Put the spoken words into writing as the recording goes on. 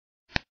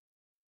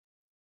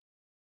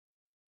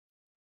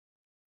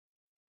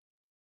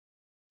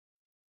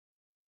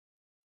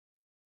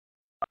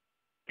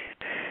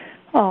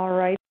All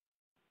right.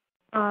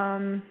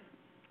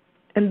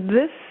 And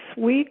this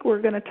week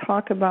we're going to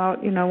talk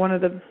about, one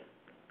of the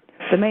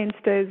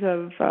mainstays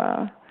of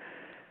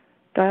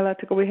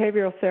dialectical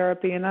behavioral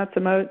therapy, and that's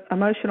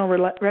emotional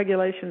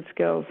regulation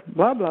skills.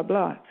 Blah, blah,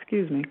 blah.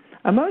 Excuse me.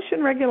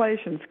 Emotion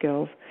regulation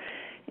skills.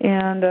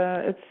 And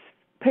it's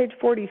page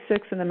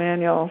 46 in the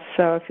manual,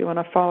 so if you want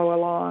to follow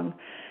along.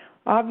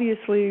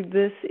 Obviously,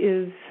 this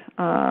is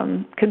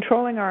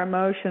controlling our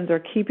emotions or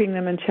keeping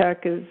them in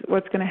check is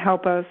what's going to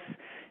help us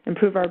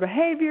improve our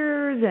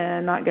behaviors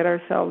and not get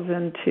ourselves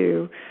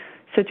into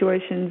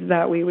situations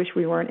that we wish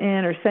we weren't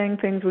in, or saying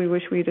things we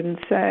wish we didn't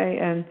say,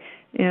 and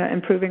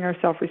improving our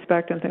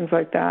self-respect and things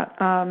like that.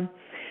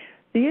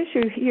 The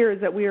issue here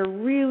is that we are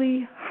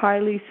really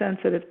highly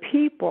sensitive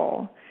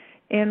people,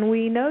 and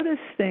we notice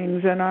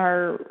things in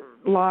our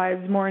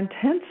lives more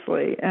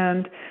intensely.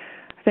 And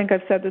I think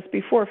I've said this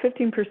before,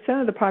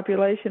 15% of the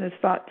population is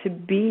thought to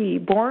be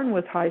born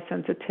with high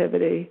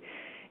sensitivity.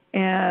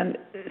 And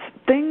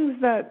things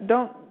that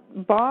don't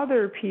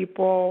bother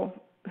people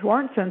who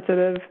aren't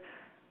sensitive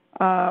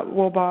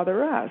will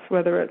bother us,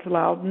 whether it's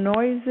loud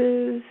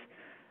noises,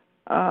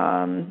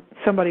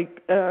 somebody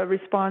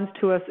responds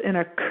to us in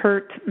a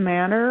curt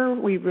manner.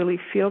 We really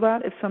feel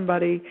that. If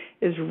somebody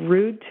is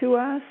rude to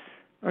us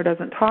or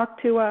doesn't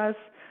talk to us,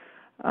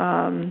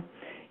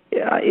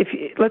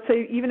 let's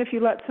say even if you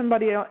let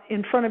somebody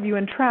in front of you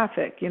in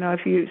traffic,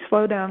 if you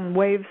slow down and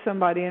wave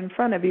somebody in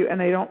front of you and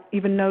they don't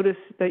even notice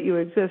that you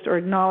exist or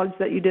acknowledge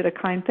that you did a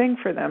kind thing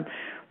for them,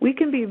 we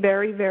can be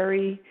very,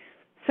 very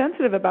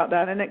sensitive about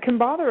that, and it can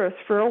bother us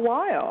for a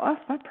while. Oh,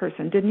 that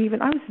person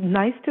I was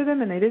nice to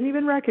them and they didn't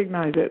even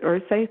recognize it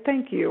or say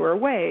thank you or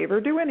wave or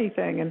do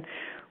anything. And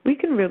we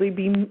can really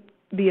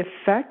be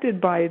affected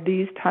by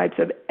these types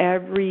of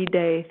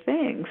everyday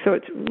things. So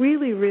it's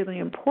really, really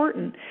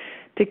important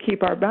to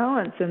keep our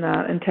balance in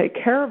that and take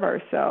care of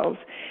ourselves.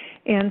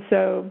 And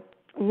so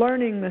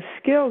learning the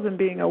skills and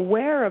being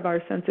aware of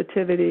our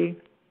sensitivity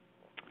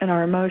and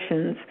our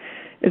emotions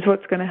is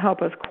what's going to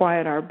help us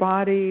quiet our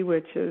body,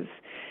 which is,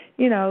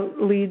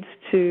 leads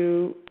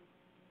to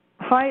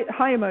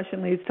high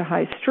emotion leads to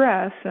high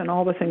stress and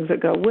all the things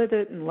that go with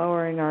it, and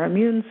lowering our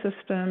immune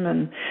system.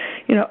 And,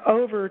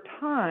 over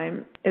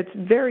time, it's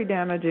very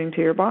damaging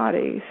to your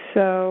body.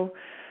 So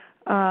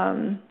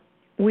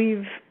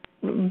we've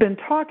been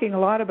talking a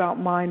lot about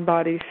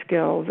mind-body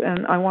skills,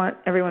 and I want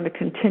everyone to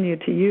continue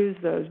to use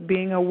those,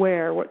 being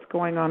aware what's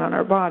going on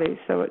our body,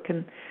 so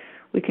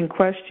we can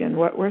question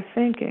what we're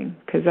thinking,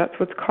 because that's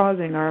what's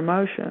causing our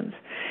emotions.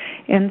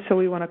 And so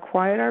we want to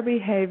quiet our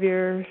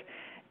behaviors,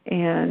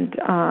 and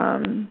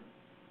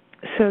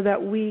so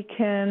that we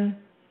can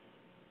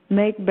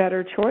make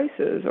better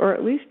choices, or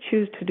at least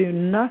choose to do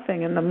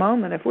nothing in the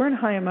moment. If we're in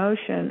high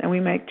emotion and we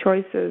make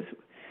choices,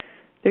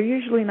 they're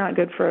usually not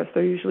good for us.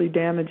 They're usually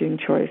damaging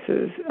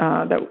choices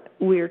that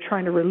we are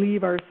trying to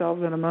relieve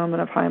ourselves in a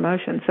moment of high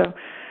emotion. So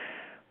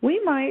we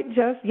might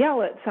just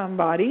yell at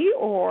somebody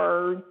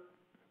or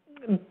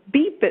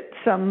beep at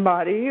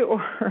somebody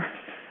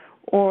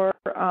or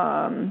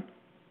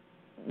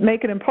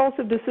make an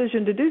impulsive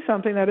decision to do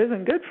something that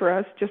isn't good for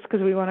us just because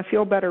we want to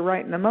feel better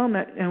right in the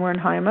moment and we're in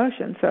high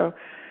emotion. So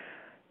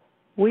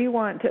we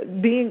want to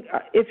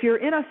if you're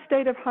in a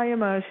state of high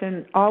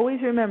emotion,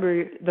 always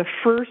remember the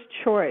first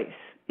choice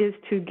is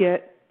to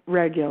get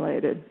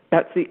regulated.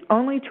 That's the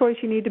only choice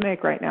you need to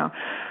make right now.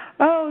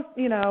 Oh,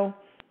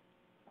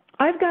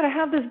 I've got to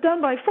have this done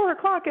by 4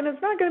 o'clock, and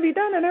it's not going to be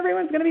done, and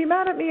everyone's going to be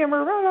mad at me, and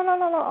we're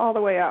all the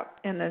way up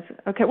in this.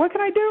 Okay, what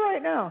can I do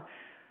right now?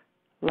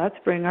 Let's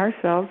bring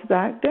ourselves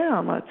back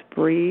down. Let's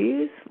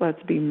breathe.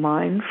 Let's be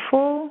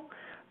mindful.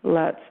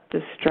 Let's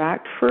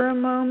distract for a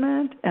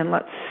moment, and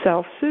let's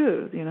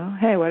self-soothe.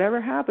 Hey,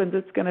 whatever happens,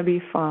 it's going to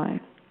be fine.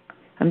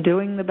 I'm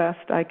doing the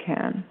best I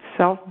can.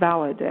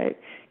 Self-validate.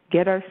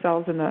 Get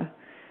ourselves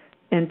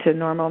into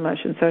normal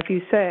emotion. So if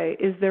you say,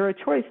 is there a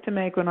choice to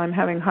make when I'm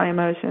having high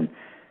emotion?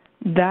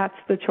 That's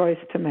the choice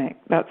to make.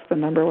 That's the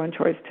number one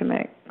choice to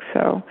make.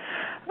 So,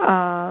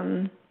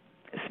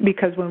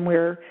 because when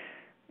we're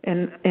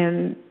in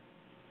an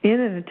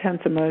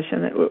intense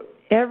emotion,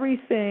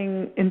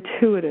 everything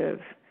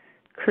intuitive,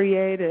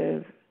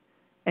 creative,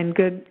 and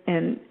good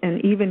and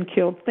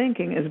even-keeled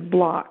thinking is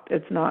blocked.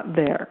 It's not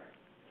there.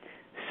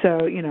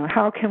 So,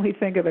 how can we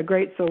think of a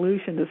great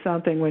solution to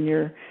something when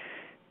your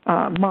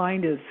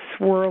mind is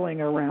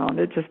swirling around?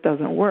 It just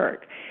doesn't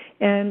work.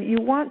 And you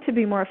want to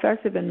be more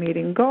effective in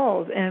meeting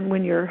goals. And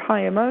when you're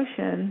high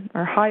emotion,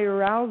 or high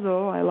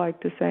arousal, I like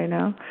to say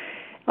now,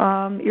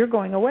 you're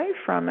going away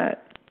from it.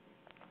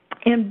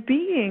 And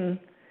being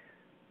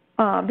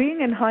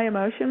in high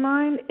emotion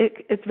mind,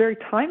 it's very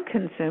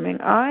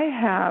time-consuming. I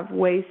have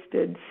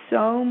wasted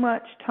so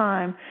much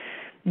time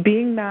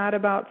being mad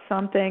about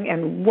something,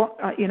 and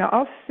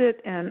I'll sit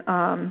and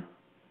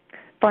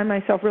find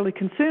myself really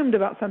consumed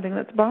about something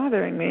that's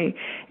bothering me.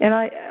 And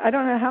I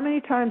don't know how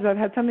many times I've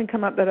had something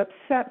come up that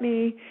upset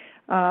me,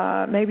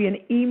 maybe an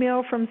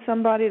email from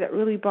somebody that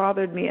really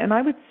bothered me, and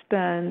I would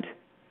spend,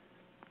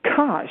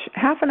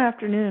 half an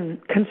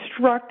afternoon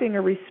constructing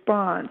a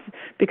response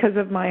because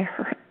of my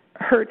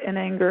hurt and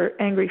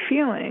angry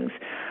feelings.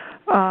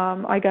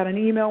 I got an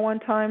email one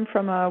time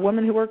from a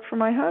woman who worked for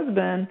my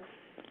husband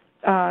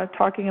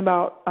talking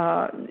about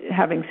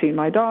having seen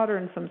my daughter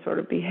in some sort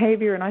of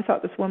behavior, and I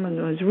thought this woman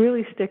was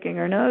really sticking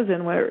her nose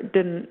in where it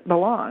didn't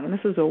belong, and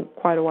this was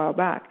quite a while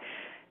back.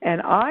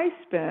 And I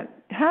spent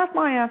half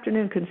my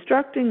afternoon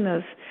constructing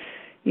this,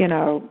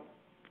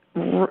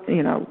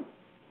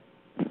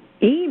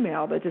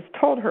 email that just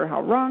told her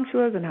how wrong she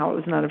was and how it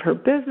was none of her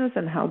business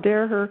and how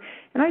dare her.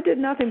 And I did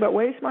nothing but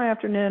waste my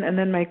afternoon and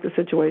then make the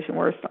situation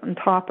worse on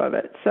top of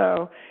it.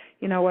 So,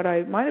 what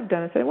I might have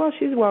done is say, well,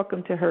 she's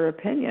welcome to her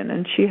opinion,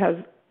 and she has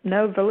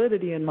no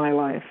validity in my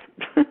life.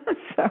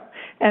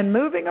 And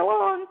moving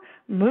along.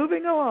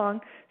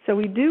 So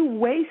we do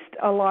waste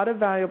a lot of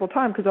valuable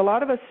time because a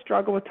lot of us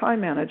struggle with time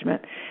management.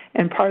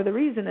 And part of the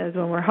reason is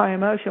when we're high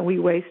emotion, we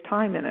waste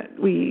time in it.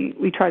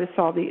 We try to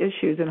solve the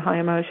issues in high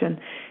emotion,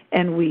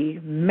 and we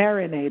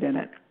marinate in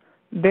it.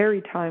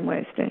 Very time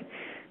wasting.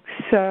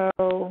 So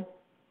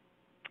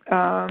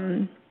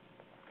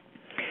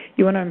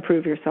you want to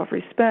improve your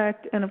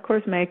self-respect. And, of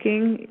course,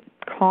 making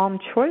calm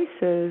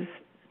choices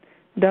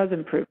does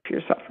improve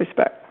your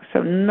self-respect.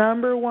 So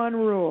number one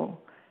rule,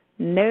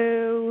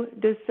 no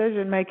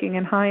decision-making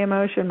in high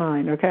emotion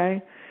mind,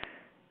 okay?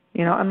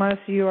 Unless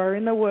you are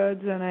in the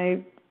woods and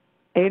a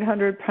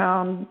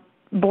 800-pound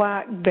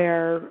black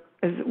bear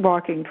is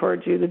walking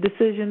towards you, the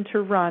decision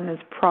to run is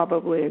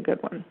probably a good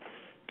one,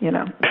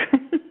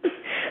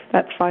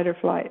 That's fight or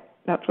flight.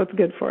 That's what's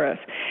good for us.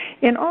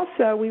 And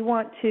also we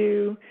want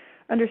to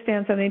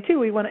understand something, too.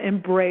 We want to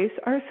embrace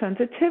our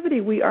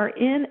sensitivity. We are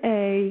in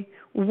a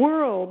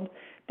world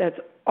that's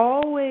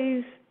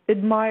always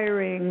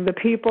admiring the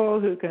people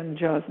who can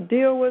just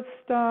deal with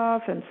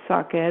stuff and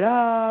suck it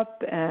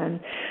up and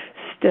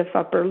stiff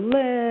upper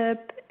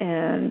lip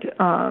and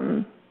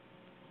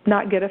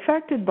not get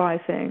affected by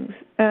things.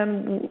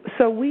 And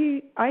so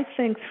I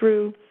think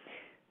through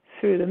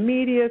the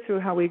media, through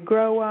how we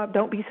grow up,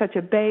 don't be such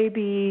a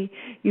baby,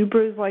 you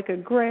bruise like a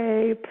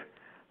grape,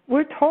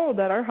 we're told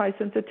that our high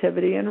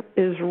sensitivity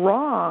is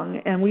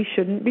wrong and we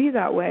shouldn't be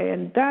that way,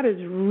 and that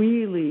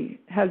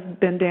has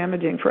been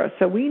damaging for us.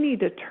 So we need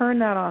to turn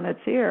that on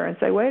its ear and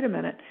say, wait a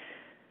minute,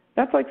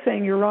 that's like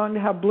saying you're wrong to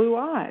have blue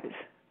eyes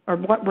or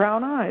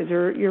brown eyes,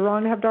 or you're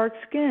wrong to have dark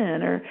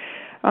skin, or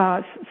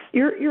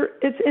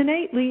it's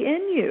innately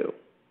in you.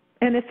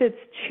 And if it's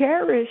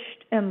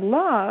cherished and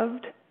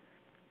loved,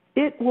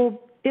 it will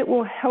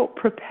help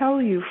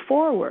propel you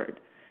forward.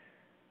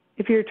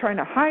 If you're trying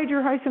to hide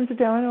your high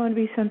sensitivity, I don't want to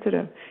be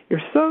sensitive.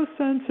 You're so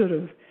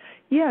sensitive.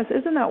 Yes,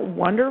 isn't that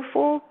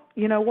wonderful?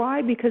 You know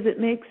why? Because it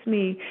makes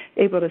me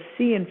able to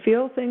see and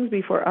feel things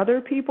before other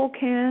people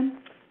can.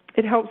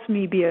 It helps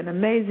me be an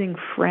amazing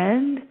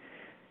friend.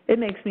 It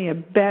makes me a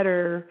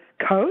better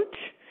coach.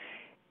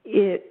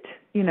 It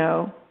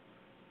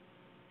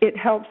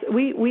helps.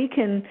 We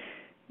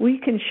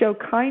can show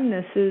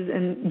kindnesses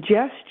and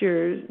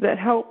gestures that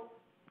help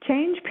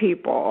change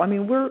people. I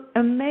mean, we're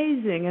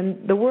amazing,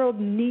 and the world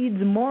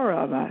needs more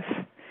of us.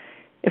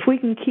 If we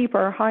can keep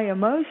our high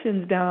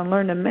emotions down and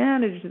learn to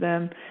manage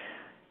them,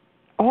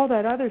 all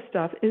that other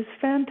stuff is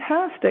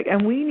fantastic,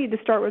 and we need to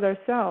start with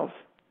ourselves.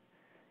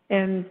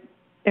 And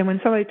when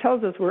somebody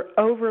tells us we're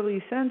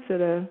overly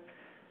sensitive,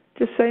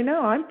 just say,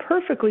 no, I'm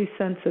perfectly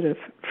sensitive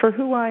for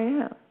who I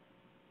am.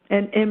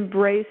 And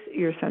embrace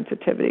your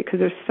sensitivity, because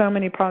there's so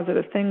many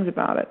positive things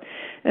about it.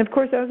 And, of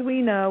course, as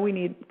we know, we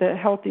need the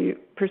healthy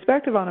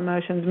perspective on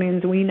emotions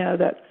means we know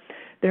that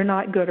they're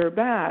not good or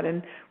bad.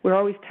 And we're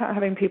always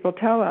having people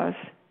tell us,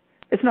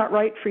 it's not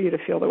right for you to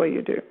feel the way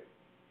you do.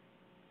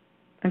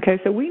 Okay,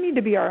 so we need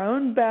to be our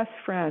own best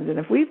friend. And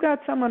if we've got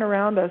someone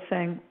around us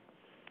saying,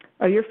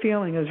 oh, your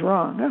feeling is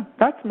wrong, no,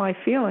 that's my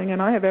feeling,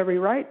 and I have every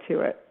right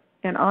to it.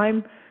 And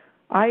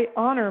I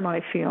honor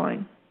my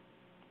feeling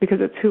because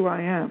it's who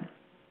I am.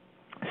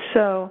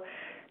 So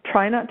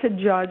try not to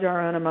judge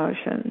our own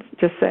emotions.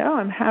 Just say, oh,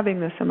 I'm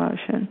having this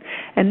emotion.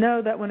 And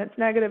know that when it's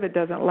negative, it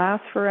doesn't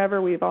last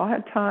forever. We've all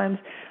had times.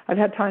 I've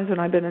had times when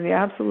I've been in the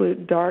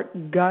absolute dark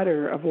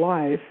gutter of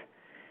life,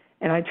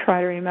 and I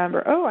try to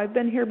remember, oh, I've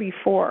been here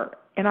before,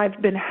 and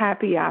I've been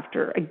happy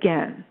after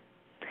again.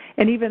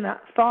 And even that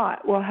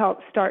thought will help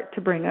start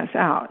to bring us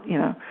out.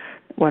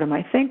 What am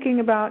I thinking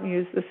about? And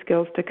use the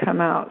skills to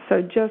come out.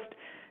 So just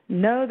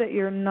know that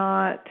you're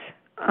not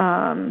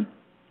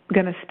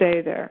going to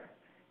stay there.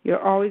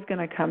 You're always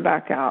going to come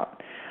back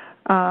out.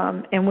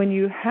 And when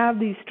you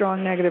have these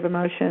strong negative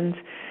emotions,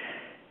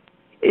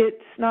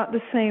 it's not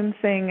the same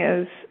thing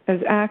as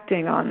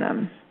acting on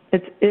them.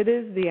 It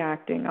is the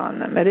acting on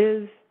them. It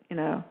is,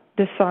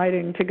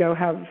 deciding to go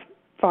have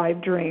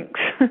 5 drinks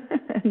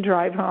and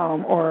drive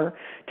home, or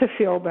to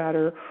feel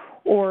better,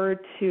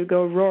 or to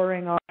go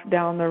roaring off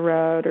down the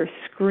road, or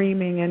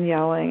screaming and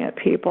yelling at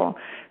people.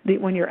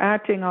 When you're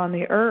acting on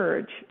the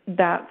urge,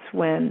 that's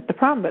when the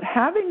problem. But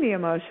having the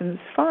emotions is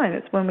fine.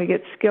 It's when we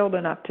get skilled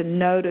enough to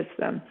notice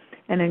them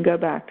and then go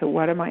back to,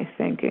 what am I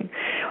thinking?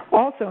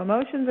 Also,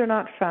 emotions are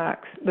not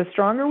facts. The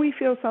stronger we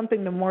feel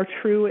something, the more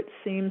true it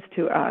seems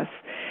to us.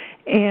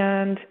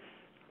 And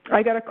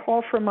I got a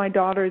call from my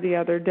daughter the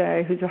other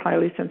day, who's a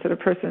highly sensitive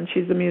person.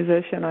 She's a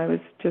musician I was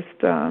just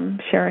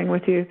sharing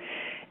with you.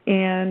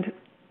 And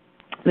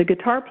the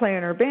guitar player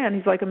in her band,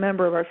 he's like a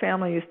member of our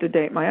family, used to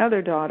date my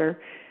other daughter.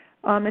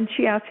 And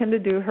she asked him to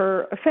do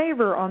her a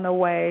favor on the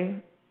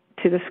way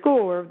to the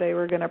school where they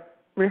were going to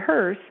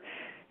rehearse.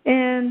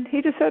 And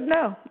he just said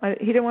no.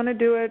 He didn't want to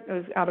do it. It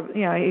was out of,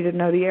 he didn't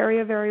know the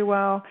area very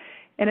well.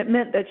 And it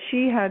meant that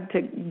she had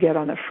to get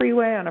on the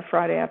freeway on a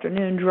Friday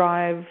afternoon,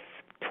 drive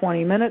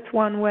 20 minutes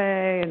one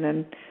way, and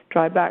then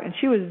drive back. And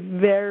she was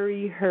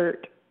very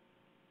hurt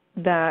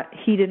that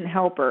he didn't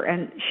help her.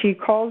 And she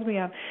calls me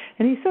up,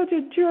 and he's such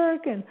a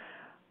jerk, and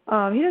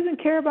he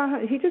doesn't care about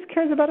her. He just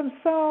cares about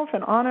himself,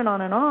 and on and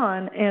on and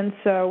on. And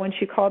so when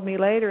she called me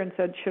later and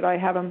said, should I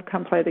have him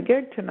come play the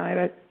gig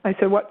tonight, I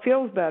said, what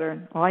feels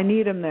better? Well, I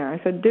need him there.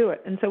 I said, do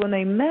it. And so when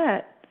they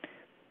met,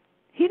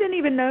 he didn't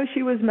even know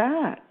she was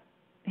mad.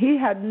 He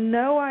had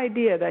no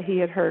idea that he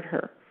had hurt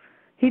her.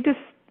 He just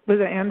was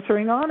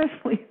answering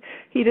honestly.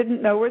 He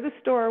didn't know where the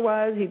store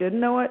was. He didn't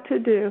know what to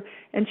do.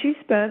 And she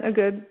spent a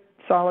good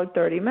solid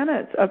 30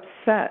 minutes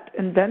upset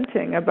and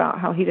venting about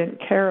how he didn't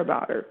care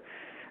about her.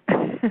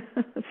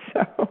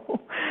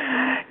 So,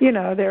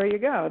 there you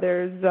go.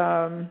 There's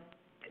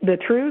the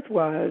truth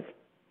was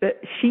that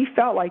she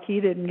felt like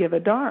he didn't give a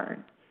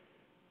darn,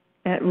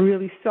 and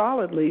really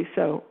solidly.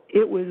 So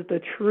it was the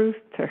truth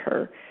to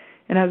her.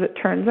 And as it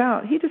turns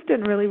out, he just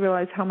didn't really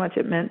realize how much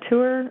it meant to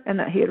her and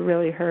that he had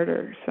really hurt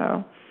her.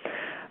 So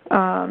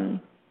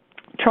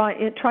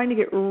trying to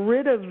get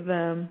rid of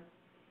them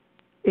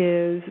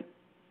is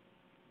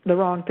the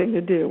wrong thing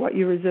to do. What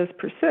you resist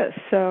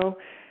persists. So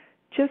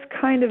just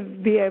kind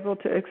of be able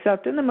to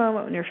accept in the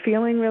moment when you're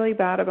feeling really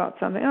bad about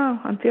something,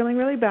 I'm feeling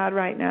really bad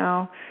right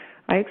now.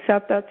 I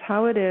accept that's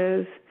how it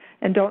is.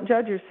 And don't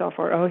judge yourself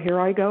or,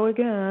 here I go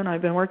again.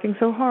 I've been working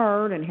so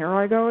hard, and here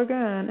I go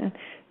again. And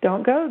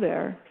don't go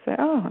there. Say,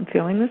 I'm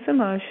feeling this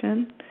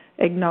emotion.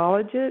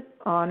 Acknowledge it,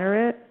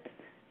 honor it,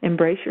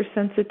 embrace your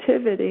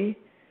sensitivity,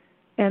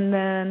 and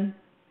then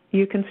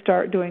you can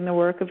start doing the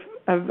work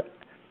of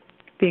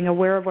being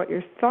aware of what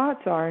your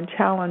thoughts are and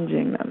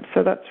challenging them.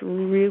 So that's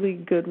really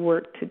good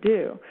work to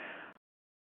do.